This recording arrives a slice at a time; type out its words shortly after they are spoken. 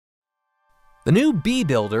The new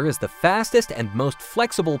BeBuilder is the fastest and most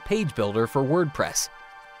flexible page builder for WordPress.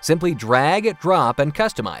 Simply drag, drop, and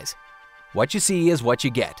customize. What you see is what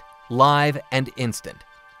you get, live and instant.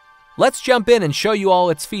 Let's jump in and show you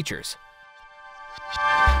all its features.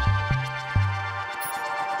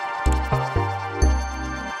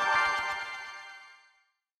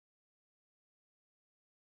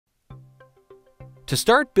 To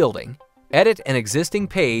start building, edit an existing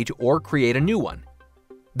page or create a new one.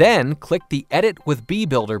 Then click the Edit with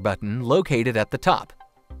BeBuilder button located at the top.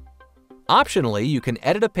 Optionally, you can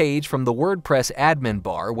edit a page from the WordPress admin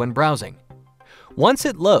bar when browsing. Once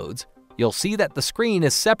it loads, you'll see that the screen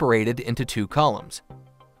is separated into two columns.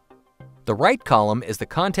 The right column is the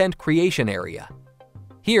content creation area.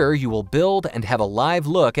 Here you will build and have a live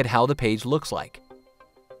look at how the page looks like.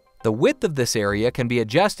 The width of this area can be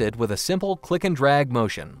adjusted with a simple click and drag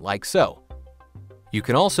motion, like so. You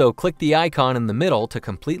can also click the icon in the middle to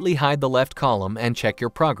completely hide the left column and check your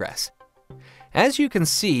progress. As you can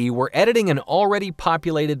see, we're editing an already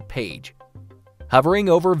populated page. Hovering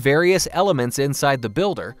over various elements inside the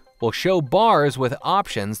builder will show bars with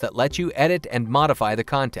options that let you edit and modify the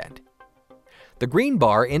content. The green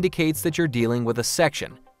bar indicates that you're dealing with a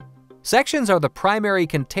section. Sections are the primary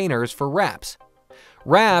containers for wraps.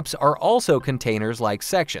 Wraps are also containers like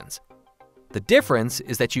sections. The difference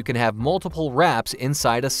is that you can have multiple wraps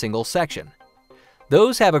inside a single section.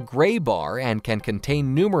 Those have a gray bar and can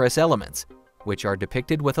contain numerous elements, which are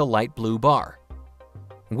depicted with a light blue bar.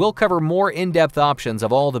 We'll cover more in-depth options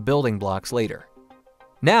of all the building blocks later.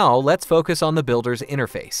 Now let's focus on the builder's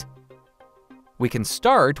interface. We can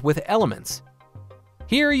start with elements.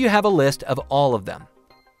 Here you have a list of all of them.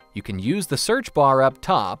 You can use the search bar up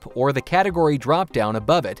top or the category drop-down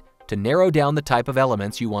above it to narrow down the type of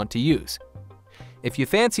elements you want to use. If you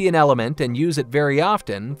fancy an element and use it very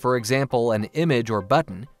often, for example an image or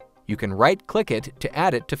button, you can right-click it to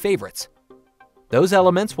add it to favorites. Those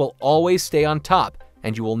elements will always stay on top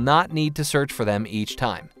and you will not need to search for them each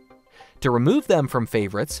time. To remove them from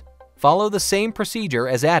favorites, follow the same procedure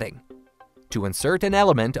as adding. To insert an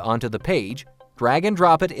element onto the page, drag and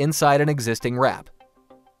drop it inside an existing wrap.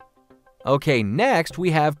 Okay, next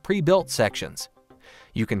we have pre-built sections.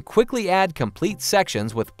 You can quickly add complete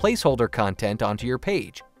sections with placeholder content onto your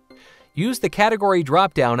page. Use the category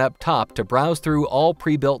drop-down up top to browse through all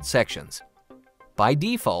pre-built sections. By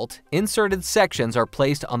default, inserted sections are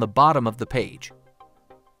placed on the bottom of the page.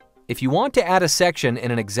 If you want to add a section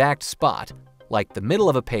in an exact spot, like the middle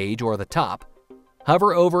of a page or the top,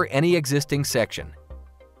 hover over any existing section.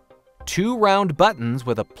 Two round buttons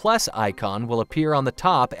with a plus icon will appear on the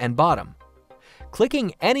top and bottom.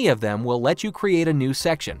 Clicking any of them will let you create a new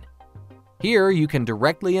section. Here you can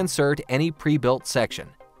directly insert any pre-built section.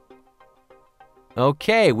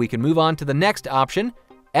 Okay, we can move on to the next option,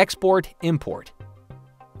 Export/Import.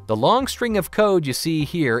 The long string of code you see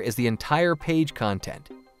here is the entire page content.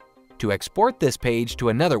 To export this page to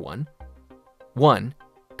another one, 1.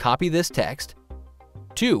 Copy this text.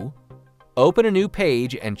 2. Open a new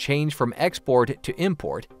page and change from export to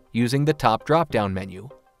import using the top drop-down menu.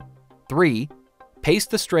 3.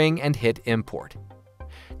 Paste the string and hit import.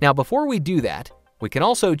 Now before we do that, we can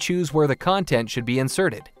also choose where the content should be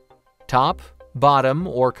inserted. Top, bottom,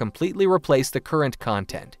 or completely replace the current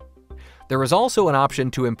content. There is also an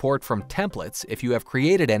option to import from templates if you have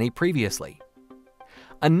created any previously.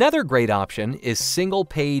 Another great option is single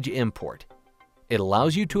page import. It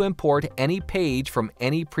allows you to import any page from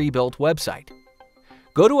any pre-built website.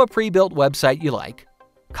 Go to a pre-built website you like,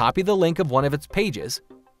 copy the link of one of its pages,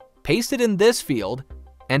 paste it in this field,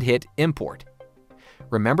 and hit Import.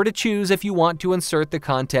 Remember to choose if you want to insert the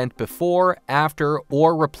content before, after,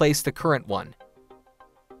 or replace the current one.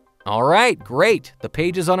 Alright, great! The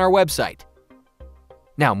page is on our website.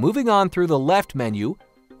 Now moving on through the left menu,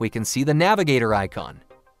 we can see the navigator icon.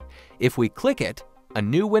 If we click it, a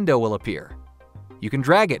new window will appear. You can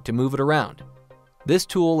drag it to move it around. This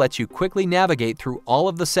tool lets you quickly navigate through all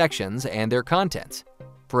of the sections and their contents.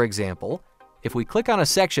 For example, if we click on a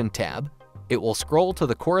section tab, it will scroll to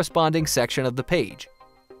the corresponding section of the page.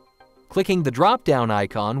 Clicking the drop-down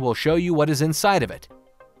icon will show you what is inside of it.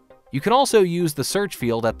 You can also use the search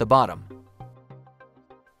field at the bottom.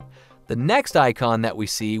 The next icon that we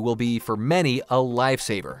see will be, for many, a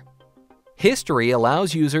lifesaver. History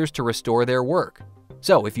allows users to restore their work.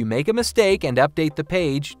 So if you make a mistake and update the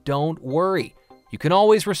page, don't worry. You can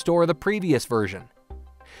always restore the previous version.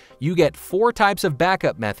 You get 4 types of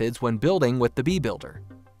backup methods when building with the BeBuilder.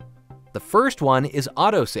 The first one is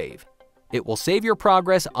autosave. It will save your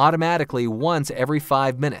progress automatically once every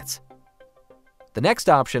 5 minutes. The next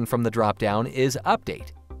option from the drop-down is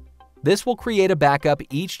Update. This will create a backup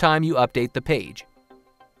each time you update the page.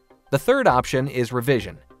 The third option is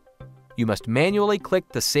revision. You must manually click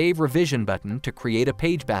the Save Revision button to create a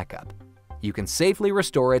page backup. You can safely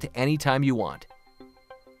restore it anytime you want.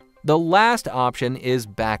 The last option is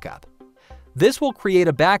backup. This will create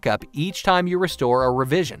a backup each time you restore a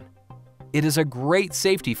revision. It is a great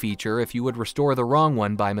safety feature if you would restore the wrong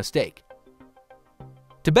one by mistake.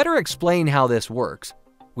 To better explain how this works,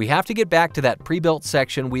 we have to get back to that pre-built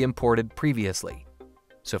section we imported previously.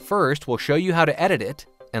 So first, we'll show you how to edit it,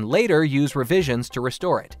 and later use revisions to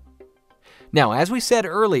restore it. Now, as we said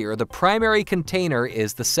earlier, the primary container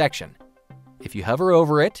is the section. If you hover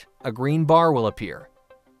over it, a green bar will appear.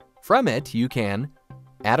 From it, you can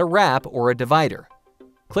add a wrap or a divider.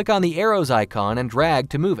 Click on the arrows icon and drag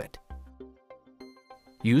to move it.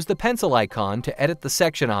 Use the pencil icon to edit the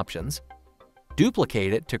section options.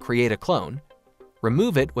 Duplicate it to create a clone.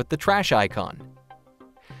 Remove it with the trash icon.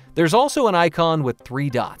 There's also an icon with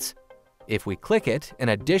 3 dots. If we click it, an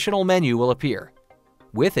additional menu will appear.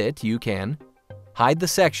 With it, you can hide the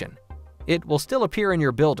section. It will still appear in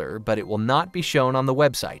your builder, but it will not be shown on the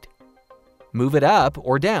website. Move it up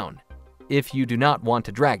or down, if you do not want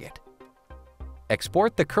to drag it.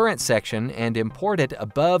 Export the current section and import it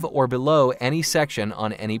above or below any section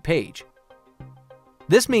on any page.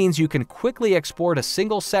 This means you can quickly export a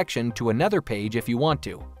single section to another page if you want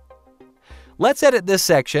to. Let's edit this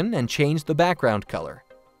section and change the background color.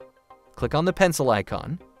 Click on the pencil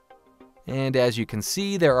icon, and as you can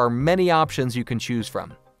see, there are many options you can choose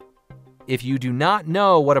from. If you do not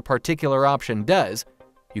know what a particular option does,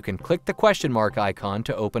 you can click the question mark icon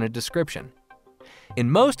to open a description.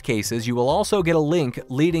 In most cases, you will also get a link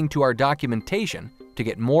leading to our documentation to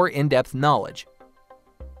get more in-depth knowledge.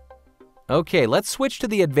 Okay, let's switch to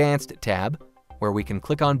the Advanced tab, where we can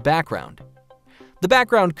click on Background. The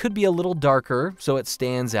background could be a little darker so it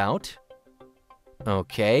stands out.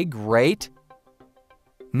 Okay, great.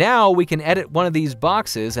 Now we can edit one of these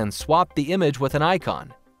boxes and swap the image with an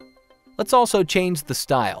icon. Let's also change the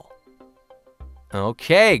style.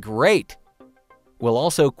 Okay, great. We'll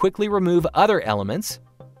also quickly remove other elements,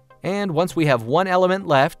 and once we have one element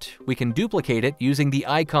left, we can duplicate it using the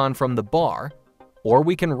icon from the bar, or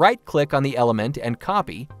we can right-click on the element and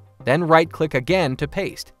copy, then right-click again to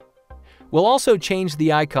paste. We'll also change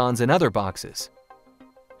the icons in other boxes.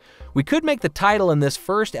 We could make the title in this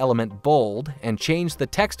first element bold and change the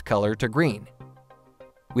text color to green.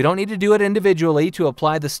 We don't need to do it individually to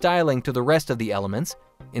apply the styling to the rest of the elements.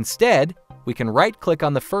 Instead, we can right-click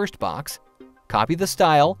on the first box, copy the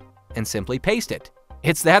style, and simply paste it.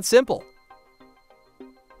 It's that simple.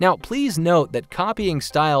 Now, please note that copying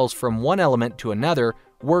styles from one element to another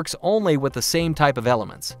works only with the same type of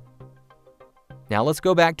elements. Now let's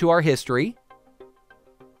go back to our history.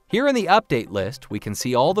 Here in the update list, we can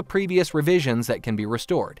see all the previous revisions that can be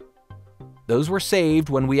restored. Those were saved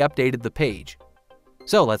when we updated the page.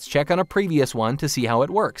 So let's check on a previous one to see how it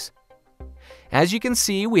works. As you can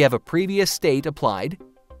see, we have a previous state applied.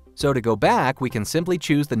 So to go back, we can simply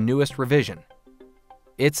choose the newest revision.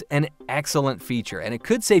 It's an excellent feature, and it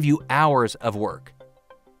could save you hours of work.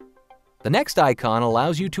 The next icon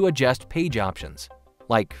allows you to adjust page options,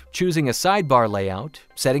 like choosing a sidebar layout,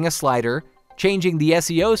 setting a slider, changing the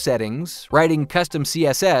SEO settings, writing custom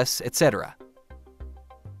CSS, etc.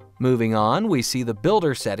 Moving on, we see the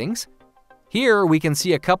Builder settings. Here we can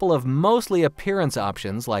see a couple of mostly appearance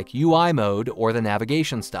options like UI mode or the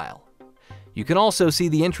navigation style. You can also see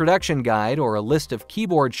the introduction guide or a list of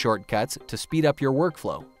keyboard shortcuts to speed up your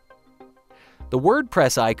workflow. The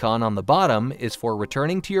WordPress icon on the bottom is for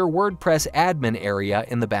returning to your WordPress admin area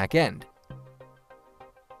in the back end.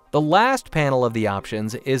 The last panel of the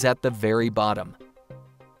options is at the very bottom.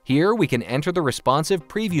 Here we can enter the responsive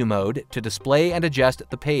preview mode to display and adjust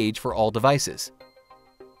the page for all devices.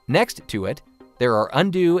 Next to it, there are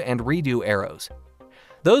undo and redo arrows.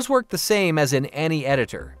 Those work the same as in any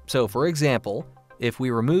editor, so for example, if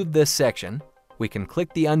we remove this section, we can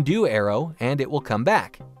click the undo arrow and it will come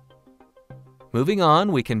back. Moving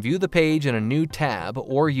on, we can view the page in a new tab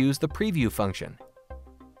or use the preview function.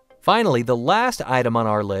 Finally, the last item on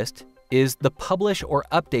our list is the Publish or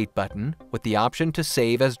Update button with the option to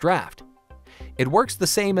save as draft. It works the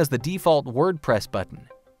same as the default WordPress button.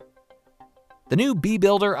 The new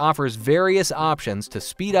BeBuilder offers various options to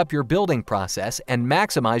speed up your building process and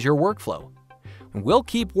maximize your workflow. We'll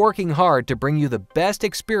keep working hard to bring you the best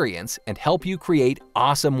experience and help you create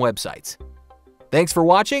awesome websites. Thanks for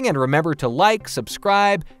watching, and remember to like,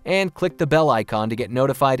 subscribe, and click the bell icon to get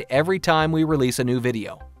notified every time we release a new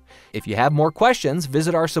video. If you have more questions,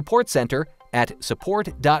 visit our support center at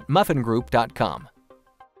support.muffingroup.com.